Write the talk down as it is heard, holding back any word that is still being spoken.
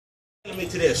Tell me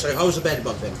today, sir, how's the bed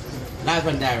bug then? Live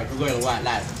and direct, we're going to white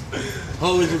live.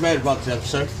 How is the bed bug then,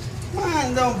 sir?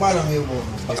 Man, don't bother me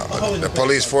The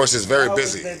police force is very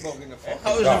busy.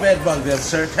 How is the bed bug then,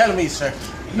 sir? Tell me, sir.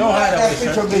 No hide away,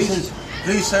 sir.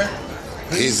 Please, sir.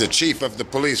 He's the chief of the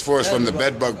police force from the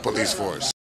bedbug police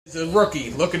force. He's a rookie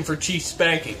looking for Chief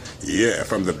Spanky. Yeah,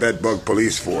 from the bedbug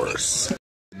police force.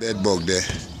 Bedbug there.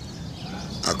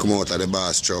 I come out of the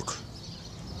boss truck.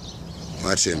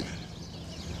 Watch him.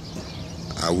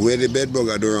 I wear the bedbug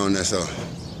I do around there, so.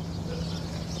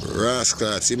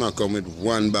 Rascal, see me come with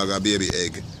one bag of baby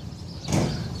egg.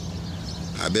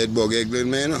 A bedbug egg,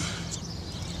 man.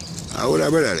 I would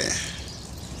have brother there.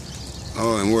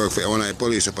 Oh, and work for one of the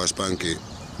police up at Spanky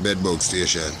bedbug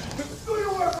station.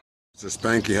 So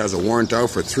Spanky has a warrant out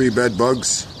for 3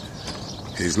 bedbugs.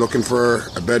 He's looking for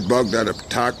a bedbug that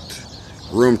attacked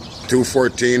room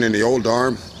 214 in the old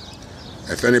arm.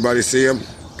 If anybody see him,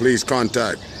 please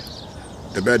contact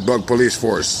the bedbug police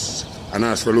force and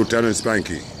ask for Lieutenant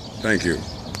Spanky. Thank you.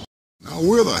 Now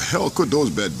where the hell could those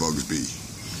bedbugs be?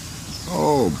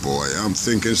 Oh boy, I'm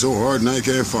thinking so hard and I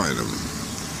can't find them.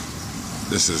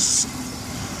 This is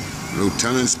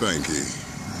Lieutenant Spanky.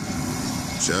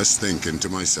 Just thinking to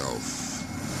myself.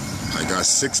 I got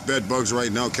 6 bedbugs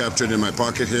right now captured in my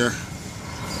pocket here.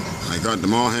 I got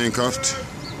them all handcuffed.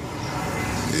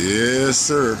 Yes,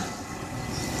 sir.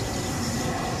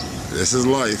 This is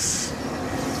life.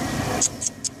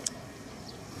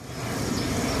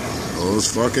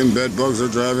 Those fucking bedbugs are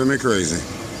driving me crazy.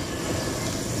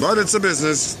 But it's a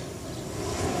business.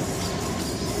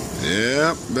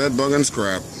 Yep, bedbug and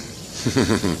scrap.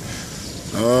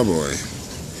 Oh boy.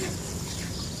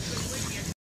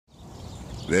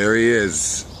 There he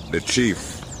is, the chief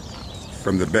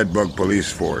from the bedbug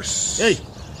police force. Hey,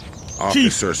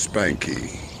 Officer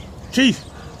Spanky. Chief,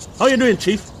 how you doing,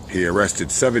 Chief? He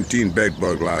arrested 17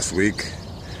 bedbug last week,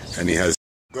 and he has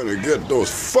gonna get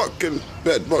those fucking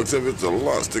bedbugs if it's the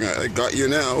last thing I got you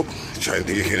now. Trying to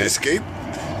think you can escape?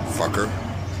 Fucker.